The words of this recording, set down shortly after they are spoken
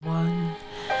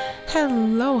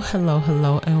Hello,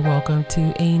 and welcome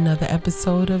to another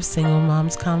episode of Single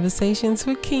Moms Conversations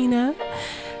with Kina.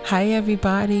 Hi,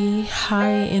 everybody. Hi,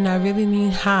 and I really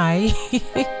mean hi.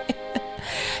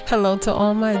 Hello to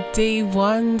all my day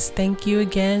ones. Thank you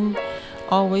again.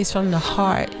 Always from the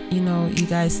heart, you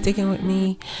guys sticking with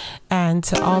me. And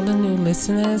to all the new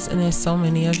listeners, and there's so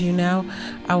many of you now,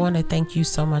 I want to thank you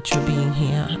so much for being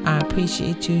here. I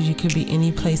appreciate you. You could be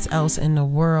any place else in the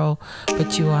world,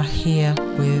 but you are here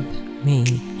with me.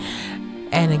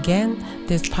 And again,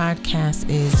 this podcast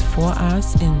is for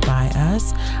us and by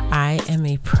us. I am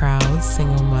a proud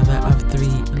single mother of 3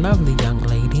 lovely young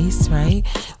ladies, right?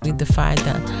 We defied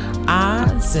the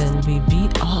odds and we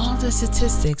beat all the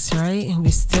statistics, right? And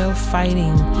we're still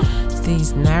fighting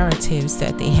these narratives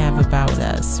that they have about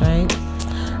us, right?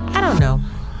 I don't know.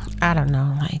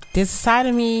 Like, there's a side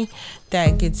of me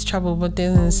that gets troubled, but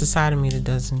there's a side of me that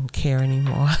doesn't care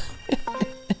anymore.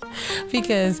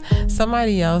 Because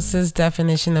somebody else's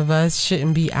definition of us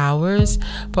shouldn't be ours.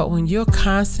 But when you're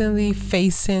constantly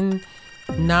facing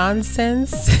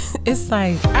nonsense, it's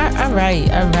like, all right.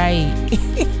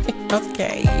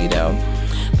 Okay,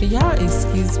 But y'all,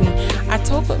 excuse me. I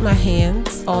talk with my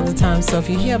hands all the time. So if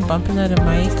you hear a bumping of the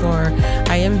mic, or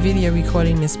I am video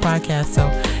recording this podcast. So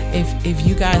if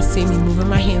you guys see me moving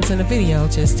my hands in the video,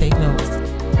 just take note.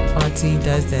 Auntie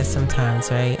does that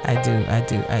sometimes, right? I do.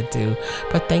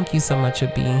 But thank you so much for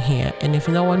being here. And if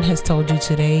no one has told you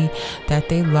today that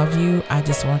they love you, I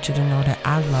just want you to know that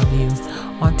I love you.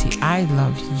 Auntie, I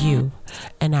love you.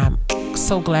 And I'm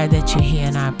so glad that you're here,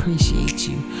 and I appreciate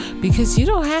you. Because you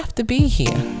don't have to be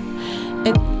here.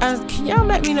 And can y'all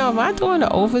let me know, am I doing the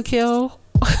overkill?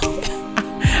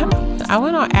 I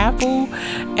went on Apple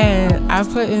and I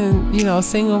put in,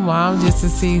 single mom just to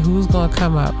see who's going to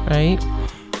come up, right?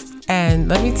 And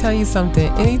let me tell you something.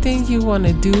 Anything you want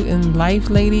to do in life,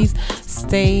 ladies,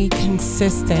 stay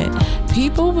consistent.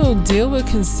 People will deal with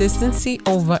consistency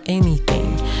over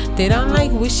anything. They don't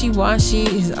like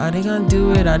wishy-washy. Are they going to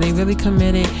do it? Are they really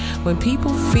committed? When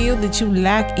people feel that you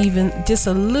lack even just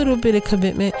a little bit of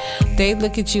commitment, they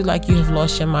look at you like you have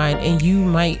lost your mind, and you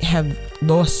might have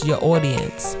lost your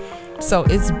audience. So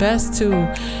it's best to,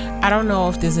 I don't know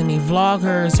if there's any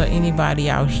vloggers or anybody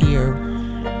out here,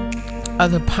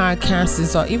 other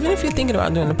podcasters, or even if you're thinking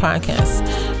about doing a podcast,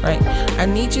 right? I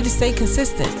need you to stay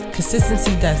consistent.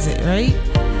 Consistency does it, right?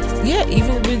 Yeah,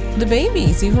 even with the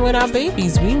babies, even with our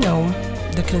babies, we know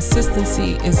the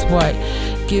consistency is what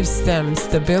gives them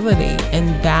stability,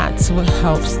 and that's what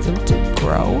helps them to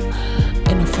grow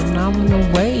in a phenomenal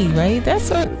way, right? That's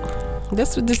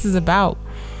what this is about.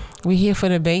 We're here for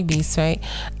the babies, right?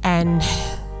 And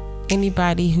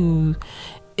anybody who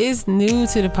is new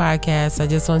to the podcast, I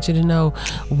just want you to know,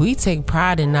 we take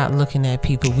pride in not looking at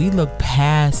people. We look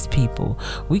past people.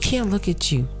 We can't look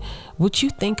at you. What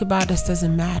you think about us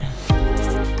doesn't matter.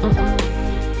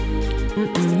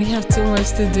 We have too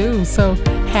much to do. So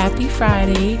happy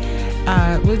Friday.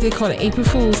 What do they call it? April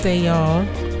Fool's Day, y'all.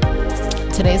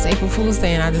 Today's April Fool's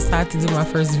Day, and I decided to do my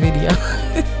first video.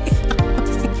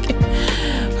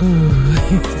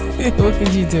 What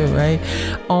could you do, right?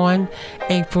 On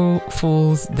April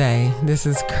Fool's Day. This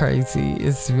is crazy.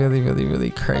 It's really, really, really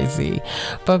crazy.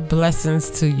 But blessings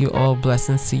to you all.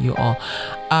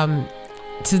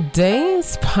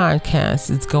 Today's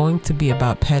podcast is going to be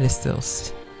about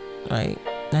pedestals, right?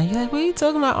 Now you're like, what are you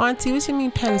talking about, Auntie? What you mean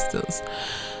pedestals?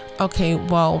 Okay,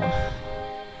 well,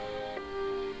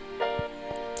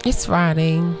 it's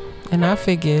Friday, and I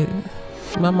figured,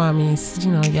 my mommies,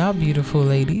 y'all beautiful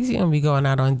ladies, you're gonna be going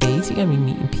out on dates, you're gonna be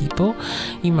meeting people,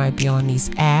 you might be on these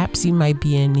apps, you might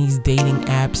be in these dating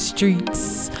app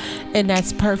streets, and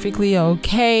that's perfectly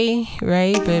okay,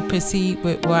 right? But proceed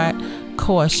with what?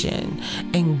 Caution,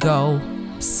 and go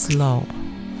slow,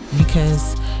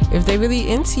 because if they really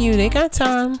into you, they got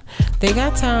time.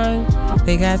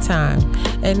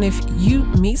 And if you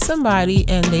meet somebody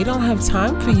and they don't have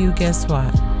time for you, guess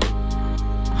what?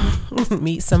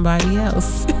 Meet somebody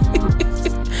else.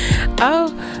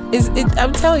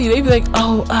 I'm telling you, they be like,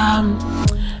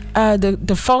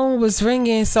 the phone was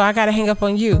ringing, so I gotta hang up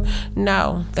on you.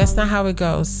 No, that's not how it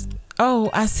goes.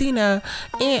 Oh, I seen a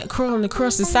ant crawling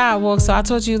across the sidewalk, so I'll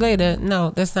talk to you later.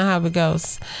 No, that's not how it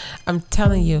goes. I'm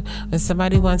telling you, when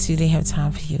somebody wants you, they have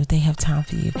time for you.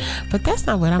 But that's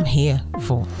not what I'm here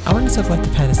for. I want to talk about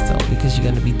the pedestal, because you're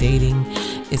going to be dating.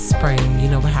 It's spring. You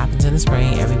know what happens in the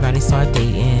spring. Everybody start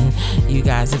dating. You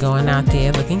guys are going out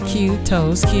there looking cute.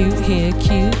 Toes cute, hair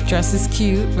cute, dresses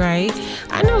cute, right?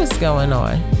 I know what's going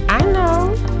on. I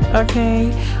know.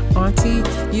 Okay. Auntie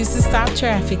used to stop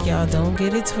traffic, y'all. Don't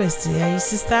get it twisted. I used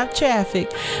to stop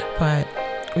traffic. But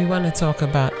we want to talk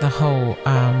about the whole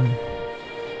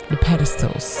the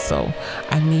pedestals. So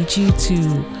I need you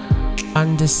to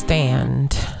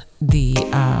understand the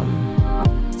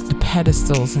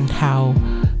pedestals and how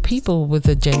people with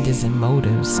agendas and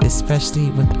motives,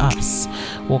 especially with us,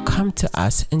 will come to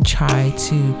us and try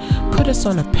to put us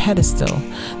on a pedestal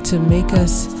to make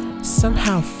us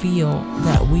somehow feel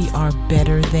that we are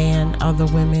better than other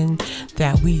women,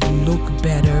 that we look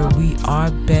better, we are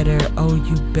better, oh,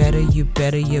 you better, you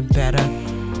better, you're better.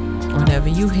 Whenever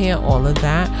you hear all of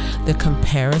that, the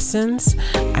comparisons,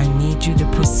 I need you to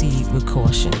proceed with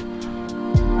caution.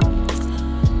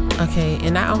 Okay,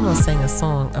 and I almost sang a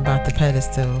song about the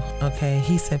pedestal. Okay,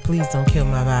 he said, please don't kill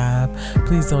my vibe.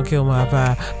 Please don't kill my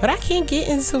vibe. But I can't get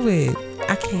into it.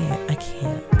 I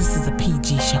can't. This is a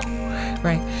PG show,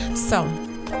 right? So,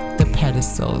 the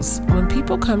pedestals. When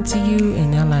people come to you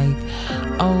and they're like,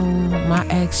 oh, my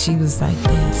ex, she was like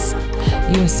this.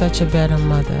 You're such a better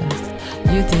mother.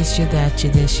 You this, you that, you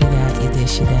this, you that, you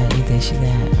this, you that, you this, you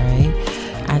that,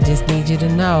 right? I just need you to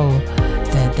know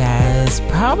that is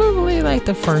probably like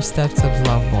the first steps of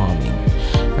love bombing,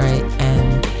 right?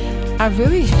 And I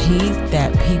really hate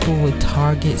that people would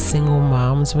target single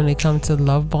moms when it comes to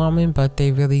love bombing, but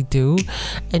they really do.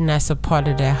 And that's a part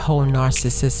of that whole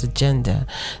narcissist agenda.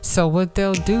 So what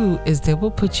they'll do is they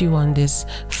will put you on this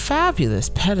fabulous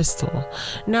pedestal.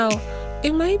 Now,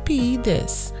 it might be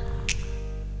this.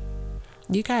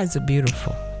 You guys are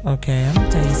beautiful, okay? I'm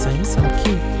gonna tell you something. You're some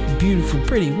cute, beautiful,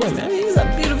 pretty women. I mean, you're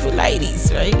some beautiful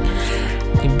ladies, right?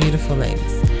 You're beautiful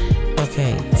ladies.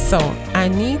 Okay, so I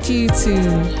need you to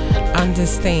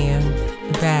understand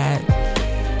that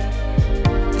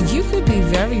you could be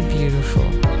very beautiful,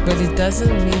 but it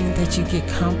doesn't mean that you get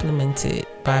complimented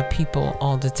by people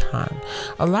all the time.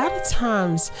 A lot of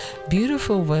times,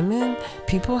 beautiful women,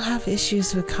 people have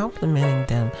issues with complimenting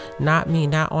them. Not me,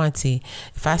 not auntie.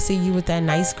 If I see you with that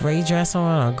nice gray dress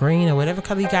on or green or whatever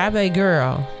color you got, I'm like,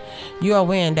 girl, you are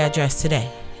wearing that dress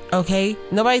today. Okay?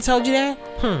 Nobody told you that?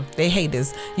 They hate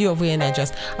this. You are wearing that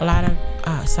dress. A lot of,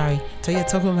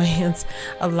 talking with my hands.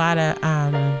 A lot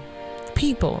of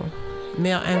people,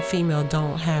 male and female,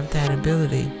 don't have that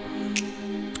ability.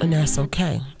 And that's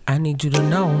okay. I need you to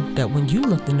know that when you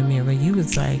looked in the mirror, you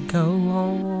was like, go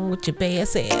on with your bad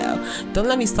self. Don't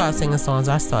let me start singing songs.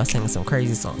 I start singing some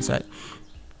crazy songs, right?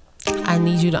 I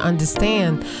need you to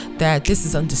understand that this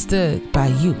is understood by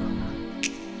you.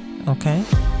 Okay?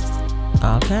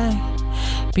 Okay.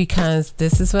 Because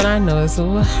this is what I know is what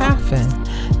will happen.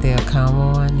 They'll come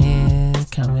on in,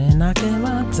 come and knock at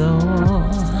my door.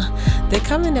 They're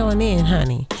coming on in,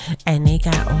 honey. And they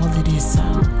got all of this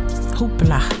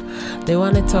hoopla. They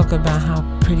want to talk about how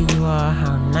pretty you are,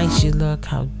 how nice you look,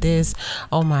 how this.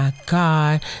 Oh my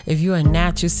God. If you're a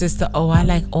natural sister, oh, I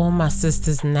like all my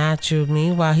sisters natural.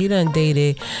 Meanwhile, he done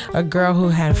dated a girl who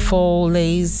had full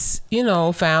lace,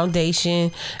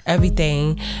 foundation,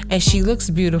 everything. And she looks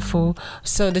beautiful.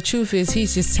 So the truth is,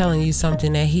 he's just telling you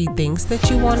something that he thinks that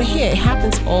you want to hear. It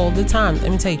happens all the time.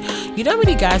 Let me tell you, you know how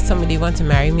many guys tell me they want to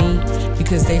marry me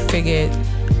because they figured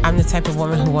I'm the type of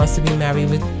woman who wants to be married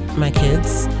with my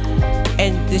kids.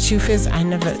 And the truth is, I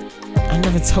never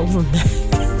told them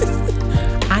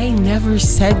that. I never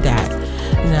said that.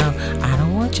 Now, I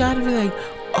don't want y'all to be like,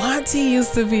 Auntie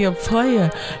used to be a player.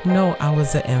 No, I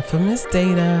was an infamous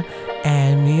dater,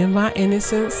 and me and my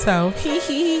innocent self,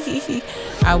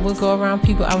 I would go around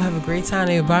people. I would have a great time.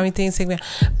 They would buy me things, take me.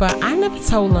 But I never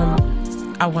told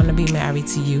them I want to be married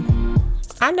to you.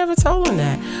 I never told them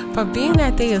that. But being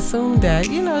that they assumed that,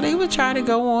 they would try to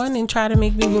go on and try to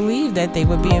make me believe that they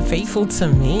were being faithful to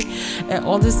me and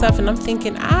all this stuff. And I'm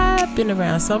thinking, I've been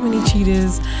around so many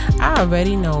cheaters. I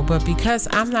already know. But because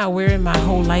I'm not wearing my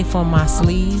whole life on my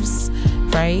sleeves,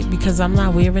 right? Because I'm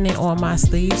not wearing it on my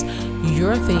sleeves,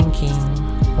 you're thinking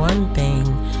one thing,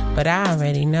 but I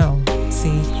already know. See,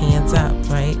 hands up,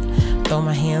 right? Throw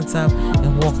my hands up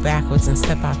and walk backwards and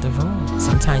step out the room.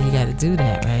 Sometimes you got to do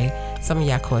that, right? Some of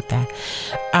y'all caught that.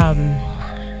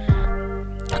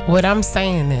 What I'm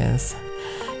saying is,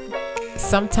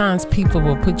 sometimes people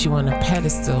will put you on a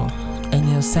pedestal and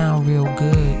it'll sound real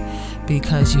good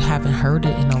because you haven't heard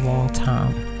it in a long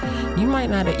time. You might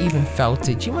not have even felt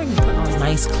it. You might be putting on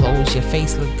nice clothes, your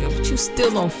face look good, but you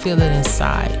still don't feel it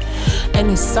inside.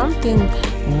 And it's something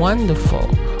wonderful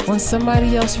when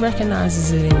somebody else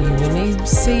recognizes it in you, when they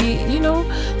see it,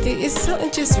 it's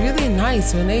something just really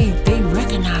nice when they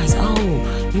recognize,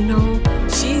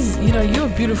 she's, you're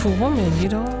a beautiful woman,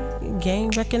 getting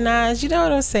recognized, you know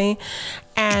what I'm saying?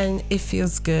 And it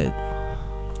feels good.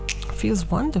 It feels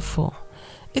wonderful.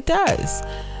 It does.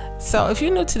 So if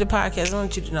you're new to the podcast, I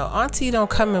want you to know Auntie don't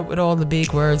come in with all the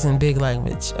big words and big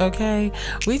language, okay?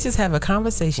 We just have a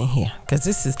conversation here, because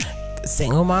this is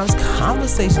Single Moms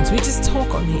Conversations. We just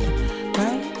talk on here,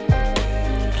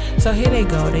 right? So here they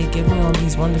go. They give me all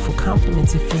these wonderful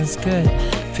compliments. It feels good.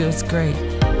 It feels great.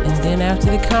 And then after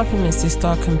the compliments, they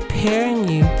start comparing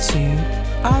you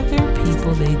to other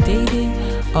people they dated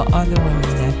or other women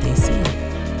that they see.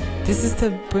 This is to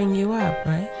bring you up,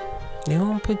 right? They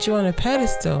won't put you on a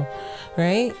pedestal,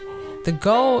 right? The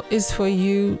goal is for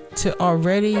you to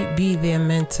already be there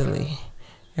mentally,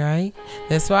 right?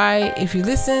 That's why if you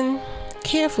listen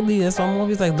carefully, that's why I'm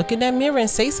always like, look in that mirror and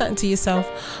say something to yourself.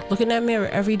 Look in that mirror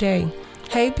every day.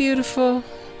 Hey, beautiful.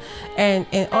 And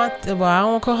aunt, well, I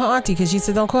don't call her auntie because she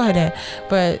said don't call her that.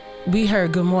 But we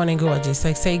heard good morning, gorgeous.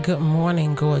 Like, say good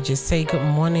morning, gorgeous. Say good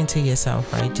morning to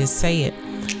yourself, right? Just say it.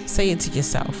 Say it to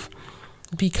yourself.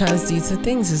 Because these are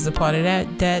things, is a part of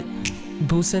that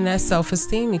boosting that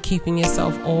self-esteem and keeping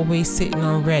yourself always sitting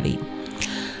on ready.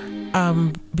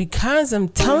 Because I'm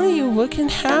telling you, what can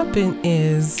happen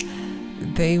is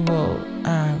they will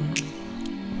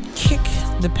kick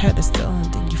the pedestal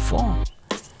and then you fall.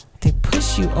 They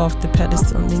push you off the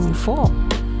pedestal and then you fall,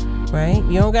 right?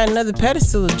 You don't got another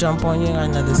pedestal to jump on. You ain't got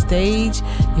another stage.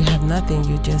 You have nothing.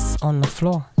 You're just on the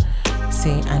floor.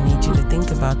 See, I need you to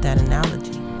think about that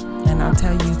analogy. And I'll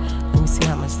tell you, let me see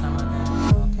how much time I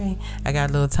got. Okay, I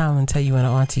got a little time to tell you one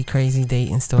of Auntie crazy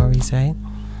dating stories, right?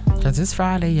 Because it's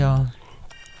Friday, y'all.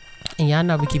 And y'all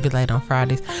know we keep it light on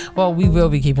Fridays. Well, we will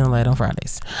be keeping it light on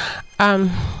Fridays.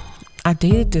 I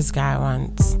dated this guy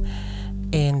once.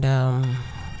 And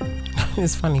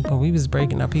it's funny, when we was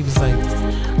breaking up, he was like,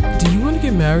 do you want to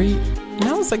get married? And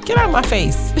I was like, get out of my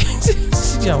face.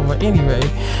 Yo, but anyway,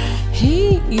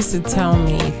 he used to tell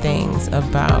me things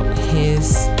about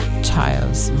his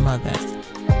child's mother.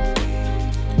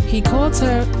 He called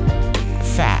her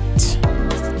fat.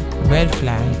 Red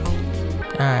flag.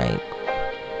 Alright.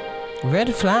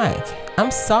 Red flag. I'm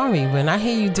sorry, when I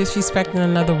hear you disrespecting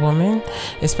another woman,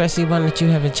 especially one that you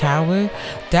have a child with,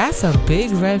 that's a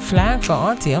big red flag for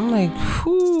Auntie. I'm like,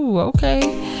 whew,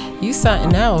 okay, you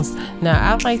something else.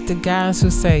 Now, I like the guys who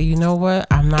say, you know what,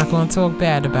 I'm not going to talk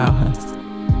bad about her.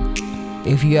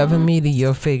 If you ever meet her,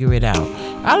 you'll figure it out.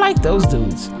 I like those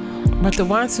dudes. But the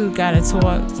ones who got to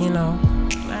talk, you know,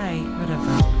 alright,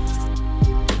 whatever.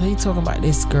 What are you talking about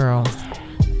this girl?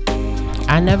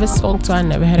 I never spoke to her. I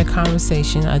never had a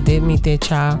conversation. I did meet their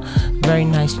child. Very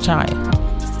nice child.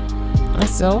 I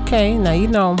said, okay. Now, you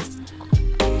know,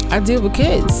 I deal with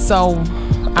kids. So,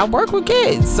 I work with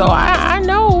kids. So, I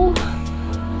know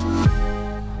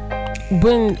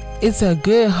when it's a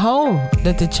good home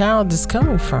that the child is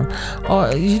coming from.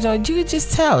 Or, you know, you could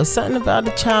just tell. Something about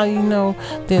the child, you know,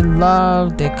 they're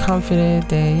loved, they're comforted,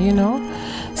 they're, you know.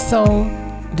 So,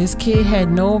 this kid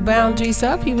had no boundaries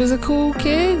up. He was a cool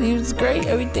kid. He was great.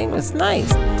 Everything was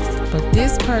nice. But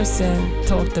this person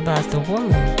talked about the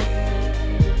woman.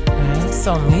 Right?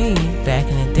 So me, back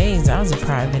in the days, I was a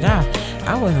private eye.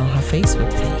 I went on her Facebook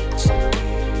page.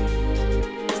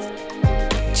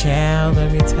 Child,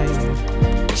 let me tell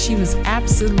you. She was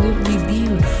absolutely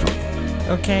beautiful.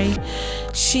 Okay?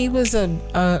 She was a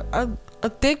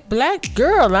thick black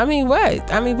girl. I mean,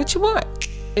 what? I mean, what you want?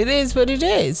 It is what it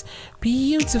is.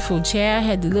 Beautiful. Child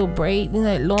had the little braid, you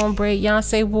know, that long braid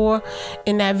Beyonce wore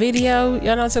in that video.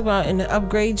 Y'all know what I'm talking about, in the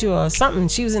Upgrade You or something.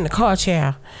 She was in the car,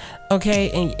 child. Okay,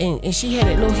 and she had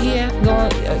that little hair going,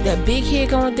 that big hair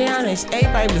going down, and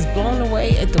everybody was blown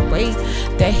away at the way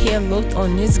that hair looked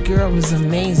on this girl. It was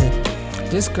amazing.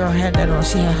 This girl had that on.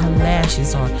 She had her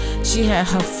lashes on. She had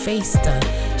her face done.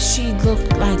 She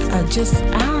looked like I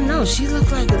don't know. She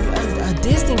looked like a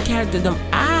Disney character. Them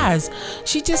eyes.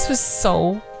 She just was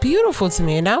so beautiful to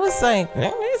me. And I was like,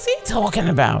 what is he talking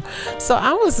about? So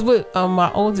I was with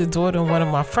my older daughter and one of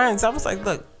my friends. I was like,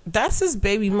 look, that's his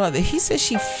baby mother. He said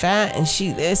she fat and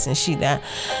she this and she that.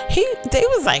 They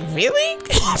was like, really?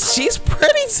 She's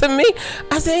pretty to me.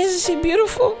 I said, isn't she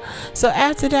beautiful? So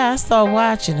after that, I started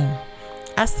watching him.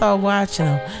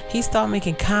 He started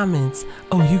making comments.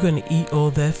 Oh, you gonna eat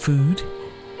all that food?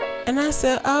 And I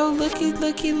said, oh, looky,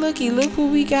 look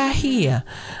what we got here.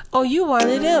 Oh, you one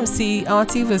of them. See,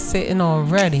 Auntie was sitting on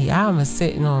ready. I was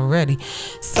sitting on ready.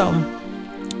 So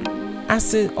I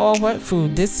said, oh, what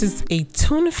food? This is a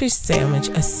tuna fish sandwich,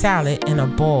 a salad, and a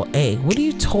boiled egg. What are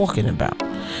you talking about?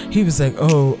 He was like,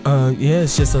 yeah,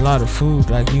 it's just a lot of food.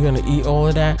 Like, you gonna eat all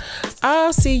of that?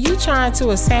 Oh, see, you trying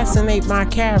to assassinate my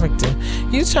character.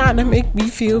 You trying to make me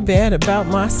feel bad about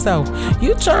myself.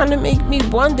 You trying to make me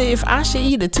wonder if I should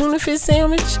eat a tuna fish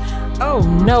sandwich? Oh,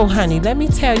 no, honey. Let me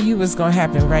tell you what's gonna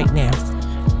happen right now.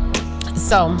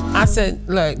 So I said,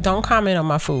 look, don't comment on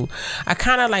my food. I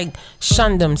kind of like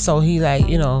shunned him, so he like,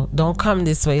 don't come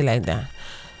this way like that.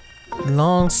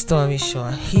 Long story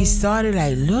short, he started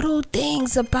like little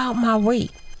things about my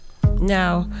weight.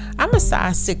 Now, I'm a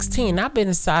size 16. I've been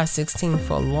a size 16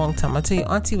 for a long time. I tell you,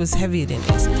 Auntie was heavier than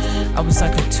this. I was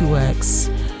like a 2X,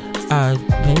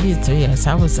 maybe a 3X.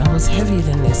 I was heavier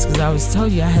than this because I was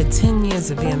told you I had 10 years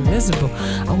of being miserable.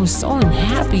 I was so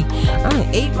unhappy. I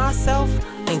ate myself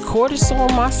and cortisol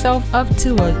myself up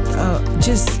to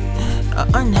just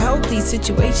an unhealthy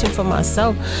situation for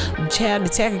myself. Child, the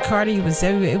tachycardia was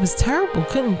everywhere. It was terrible.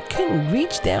 Couldn't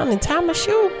reach down and tie my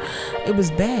shoe. It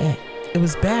was bad. It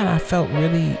was bad.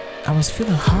 I was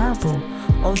feeling horrible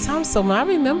all the time. So I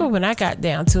remember when I got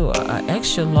down to an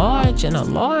extra large and a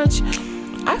large,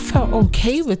 I felt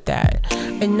okay with that.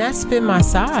 And that's been my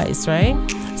size, right?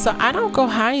 So I don't go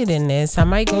higher than this. I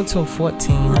might go to a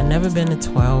 14. I've never been a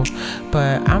 12,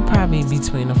 but I'm probably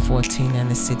between a 14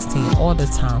 and a 16 all the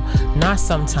time. Not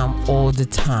sometime, all the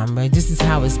time, right? This is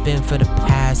how it's been for the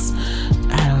past,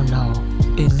 I don't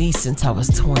know, at least since I was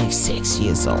 26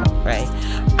 years old, right?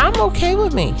 I'm okay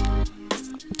with me.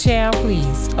 Child,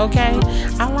 please, okay?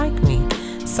 I like me.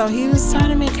 So he was trying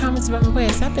to make comments about my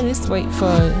weight. I've been this weight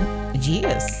for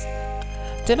years.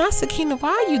 Then I said, Kina, why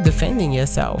are you defending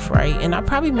yourself, right? And I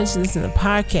probably mentioned this in the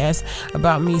podcast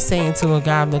about me saying to a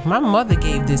guy, look, my mother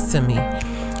gave this to me.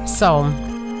 So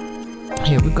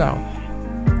here we go.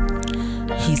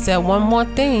 He said one more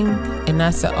thing, and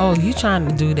I said, oh, you trying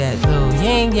to do that little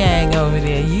yang yang over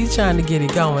there. You trying to get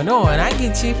it going on. I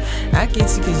get you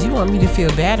because you want me to feel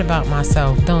bad about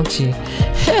myself, don't you?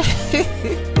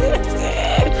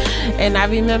 And I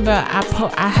remember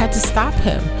I had to stop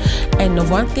him. And the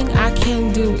one thing I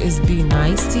can do is be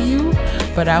nice to you,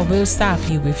 but I will stop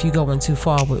you if you're going too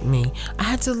far with me. I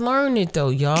had to learn it though,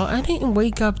 y'all. I didn't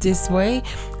wake up this way.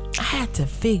 I had to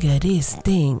figure this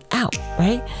thing out,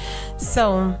 right?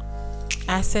 So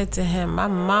I said to him, my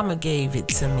mama gave it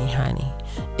to me, honey.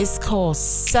 It's called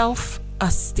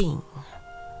self-esteem.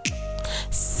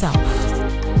 Self.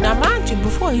 Now, mind you,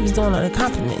 before he was doing an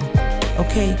compliment,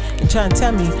 okay, and trying to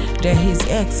tell me that his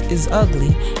ex is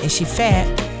ugly and she fat,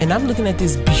 and I'm looking at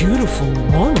this beautiful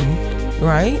woman,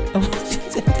 right?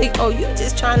 Oh, you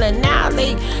just trying to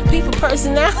annihilate people's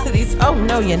personalities. Oh,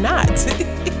 no, you're not.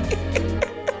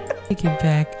 Take it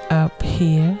back up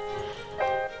here.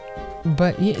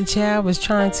 But yeah, child was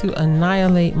trying to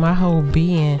annihilate my whole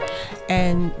being.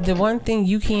 And the one thing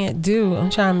you can't do, I'm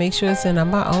trying to make sure it's in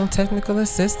my own technical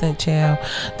assistant, child.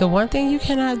 The one thing you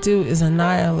cannot do is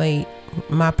annihilate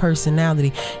my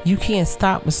personality. You can't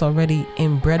stop what's already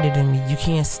embedded in me. You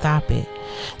can't stop it.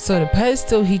 So the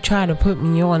pedestal he tried to put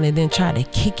me on and then try to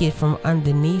kick it from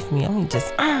underneath me. I mean,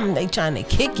 just they trying to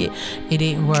kick it. It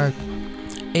didn't work.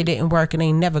 It didn't work. It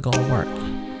ain't never gonna work.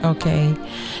 Okay,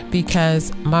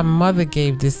 because my mother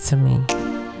gave this to me.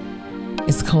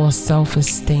 It's called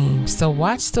self-esteem. So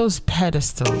watch those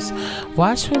pedestals.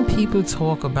 Watch when people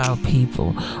talk about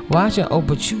people. Watch it. Oh,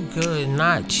 but you good,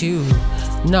 not you.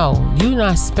 No, you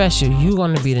not special. You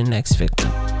gonna be the next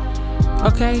victim.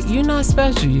 Okay, you're not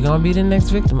special. You're gonna be the next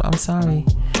victim. I'm sorry.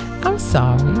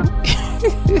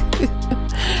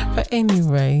 But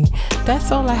anyway,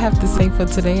 that's all I have to say for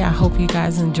today. I hope you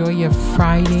guys enjoy your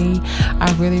Friday.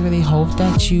 I really, really hope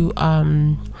that you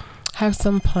have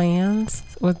some plans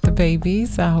with the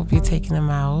babies. I hope you're taking them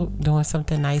out, doing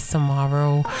something nice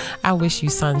tomorrow. I wish you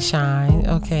sunshine,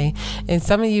 okay? And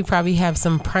some of you probably have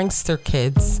some prankster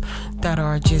kids that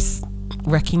are just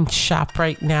wrecking shop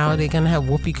right now. They're gonna have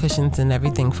whoopee cushions and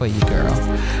everything for you, girl.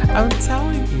 I'm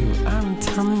telling you.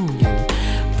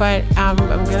 But I'm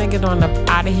gonna get on up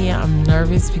out of here. I'm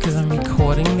nervous because I'm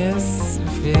recording this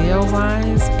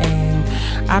video-wise,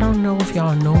 and I don't know if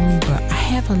y'all know me, but I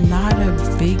have a lot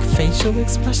of big facial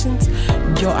expressions.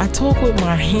 Yo, I talk with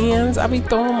my hands. I be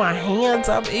throwing my hands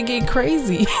up. It get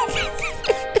crazy.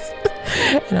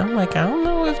 And I'm like, I don't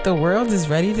know if the world is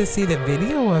ready to see the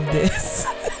video of this.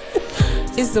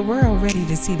 Is the world ready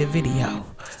to see the video?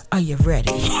 Are you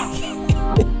ready?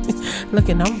 Look,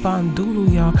 and I'm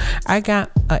Bondoodle, y'all. I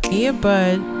got an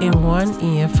earbud in one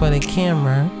ear for the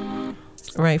camera,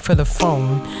 right, for the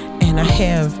phone, and I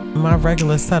have my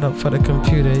regular setup for the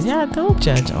computer. Yeah, don't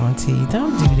judge, Auntie.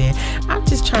 Don't do that. I'm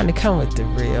just trying to come with the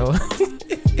real.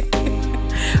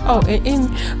 Oh,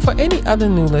 and for any other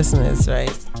new listeners,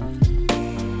 right,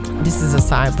 this is a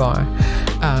sidebar.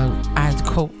 I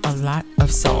quote a lot of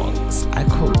songs. I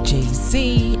quote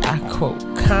Jay-Z. I quote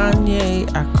Kanye.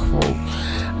 I quote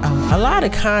a lot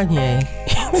of Kanye.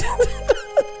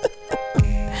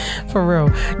 For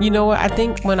real. You know what? I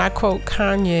think when I quote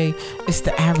Kanye, it's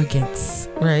the arrogance,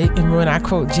 right? And when I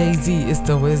quote Jay-Z, it's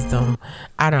the wisdom.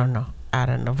 I don't know.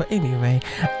 But anyway,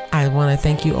 I want to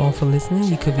thank you all for listening.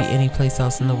 You could be any place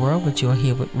else in the world, but you're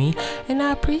here with me, and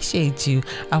I appreciate you.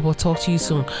 I will talk to you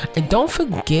soon. And don't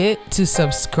forget to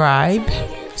subscribe.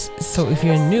 So if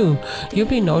you're new, you'll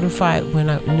be notified when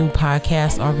a new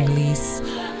podcasts are released.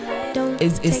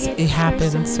 It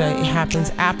happens, right? It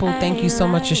happens. Apple, thank you so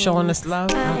much for showing us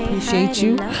love. I appreciate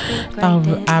you.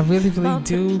 I really, really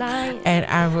do. And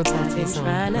I will talk to you soon.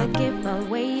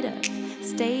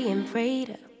 Staying prayed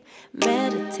up,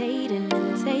 meditating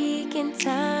and taking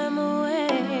time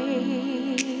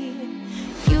away.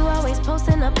 You always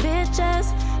posting up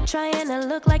pictures, trying to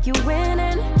look like you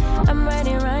winning. I'm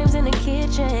writing rhymes in the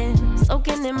kitchen,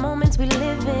 soaking in moments we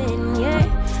live in. Yeah,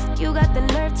 you got the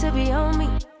nerve to be on me,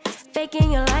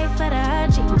 faking your life for the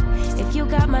IG. If you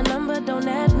got my number, don't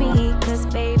add me, cause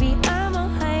baby, I'm on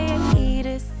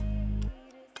hiatus.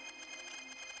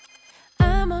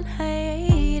 I'm on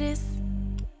hiatus.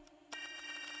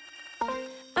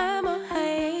 I'm on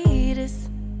hiatus.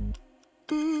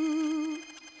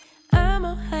 I'm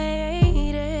on hiatus.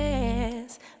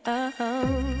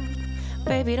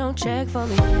 Baby, don't check for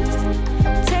me.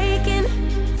 Taking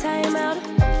time out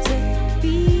to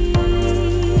be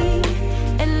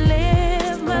and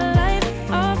live my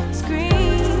life off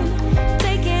screen.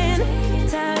 Taking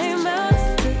time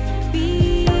out to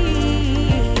be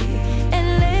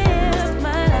and live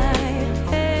my life.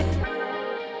 Hey.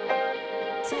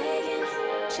 Taking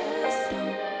just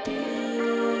don't do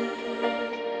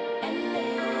and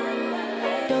live my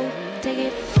life. Don't take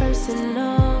it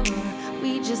personal.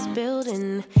 We just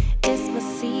building. It's my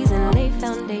season. Lay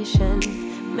foundation.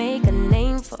 Make a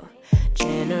name for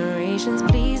generations.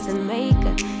 Please and make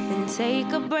a and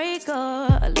take a break or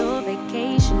a little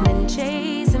vacation and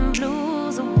chasing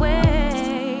blues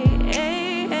away.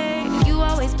 Hey, hey. You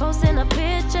always posting up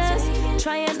pictures,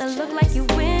 trying to look like you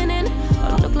winning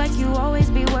or look like you always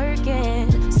be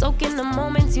working, soaking the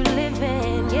moments you live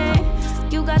in. Yeah,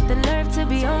 you got the nerve to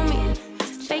be on me,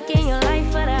 faking your life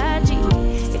for the IG.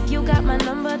 If you got my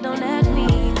number, don't add